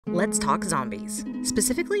let's talk zombies.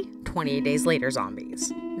 Specifically, 28 Days Later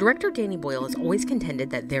zombies. Director Danny Boyle has always contended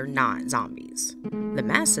that they're not zombies. The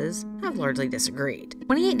masses have largely disagreed.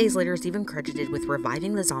 28 Days Later is even credited with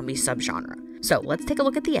reviving the zombie subgenre. So let's take a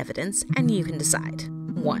look at the evidence and you can decide.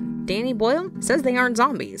 1. Danny Boyle says they aren't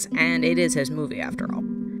zombies, and it is his movie after all.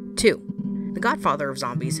 2. The godfather of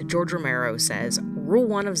zombies, George Romero, says, rule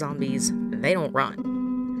 1 of zombies, they don't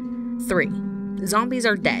run. 3. Zombies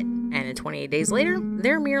are dead, and in 28 Days Later,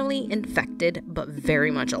 they're merely infected, but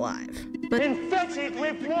very much alive. But infected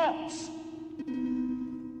with what?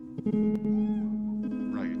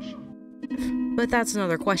 Right. But that's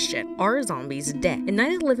another question. Are zombies dead? In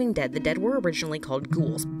Night of the Living Dead, the dead were originally called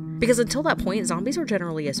ghouls, because until that point, zombies were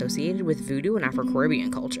generally associated with voodoo and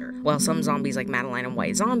Afro-Caribbean culture. While some zombies like Madeline and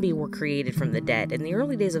White Zombie were created from the dead, in the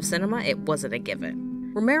early days of cinema, it wasn't a given.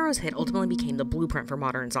 Romero's hit ultimately became the blueprint for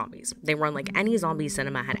modern zombies. They run like any zombie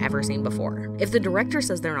cinema had ever seen before. If the director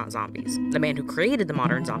says they're not zombies, the man who created the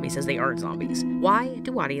modern zombie says they aren't zombies, why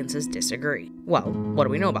do audiences disagree? Well, what do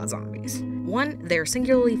we know about zombies? 1, they're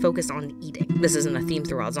singularly focused on eating. This isn't a theme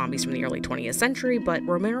throughout zombies from the early 20th century, but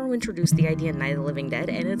Romero introduced the idea in Night of the Living Dead,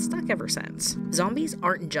 and it's stuck ever since. Zombies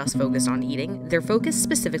aren't just focused on eating, they're focused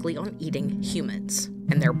specifically on eating humans.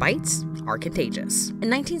 And their bites are contagious. In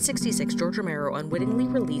 1966, George Romero unwittingly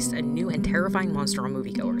released a new and terrifying monster on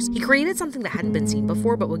moviegoers. He created something that hadn't been seen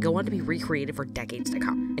before, but would go on to be recreated for decades to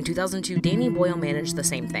come. In 2002, Danny Boyle managed the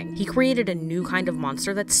same thing. He created a new kind of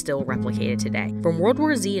monster that's still replicated today. From World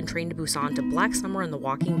War Z and Train to Busan to Black Summer and The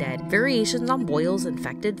Walking Dead, variations on Boyle's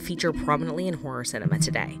Infected feature prominently in horror cinema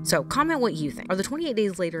today. So comment what you think. Are the 28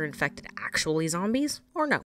 Days Later infected actually zombies, or no?